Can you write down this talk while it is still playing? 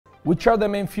Which are the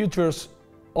main features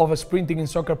of sprinting in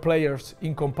soccer players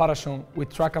in comparison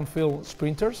with track and field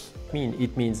sprinters?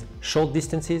 It means short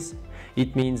distances.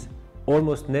 It means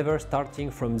almost never starting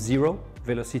from zero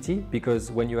velocity,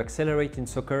 because when you accelerate in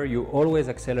soccer, you always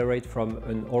accelerate from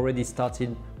an already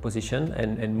started position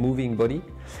and moving body.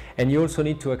 And you also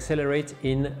need to accelerate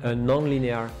in a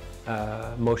non-linear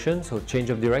motion, so change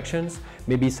of directions,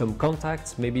 maybe some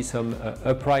contacts, maybe some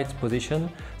upright position.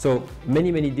 So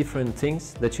many different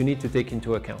things that you need to take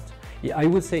into account. I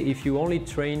would say if you only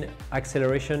train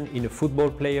acceleration in a football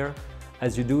player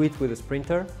as you do it with a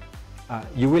sprinter,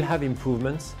 you will have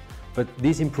improvements, but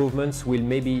these improvements will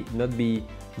maybe not be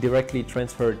directly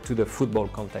transferred to the football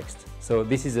context. So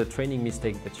this is a training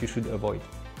mistake that you should avoid.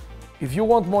 If you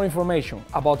want more information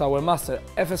about our Master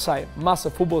FSI Master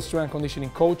Football Strength and Conditioning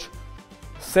Coach,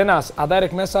 send us a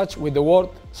direct message with the word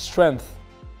strength.